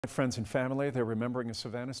Friends and family, they're remembering a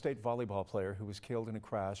Savannah State volleyball player who was killed in a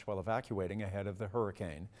crash while evacuating ahead of the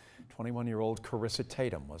hurricane. 21-year-old Karissa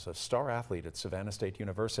Tatum was a star athlete at Savannah State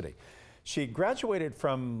University. She graduated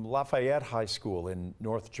from Lafayette High School in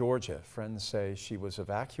North Georgia. Friends say she was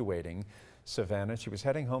evacuating Savannah. She was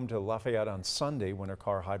heading home to Lafayette on Sunday when her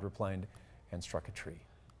car hydroplaned and struck a tree.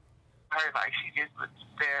 Her, like, she just was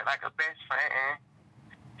there like a best friend.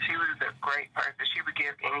 She was a great person. She would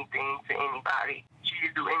give anything to anybody. She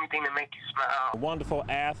would do anything to make you smile. A wonderful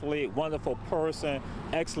athlete, wonderful person,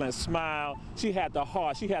 excellent smile. She had the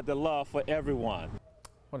heart, she had the love for everyone.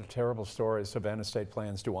 What a terrible story. Savannah State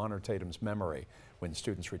plans to honor Tatum's memory when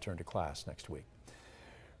students return to class next week.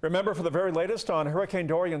 Remember, for the very latest on Hurricane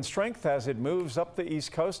Dorian's strength as it moves up the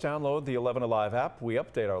East Coast, download the 11 Alive app. We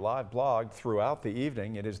update our live blog throughout the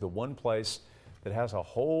evening. It is the one place that has a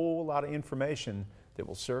whole lot of information that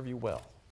will serve you well.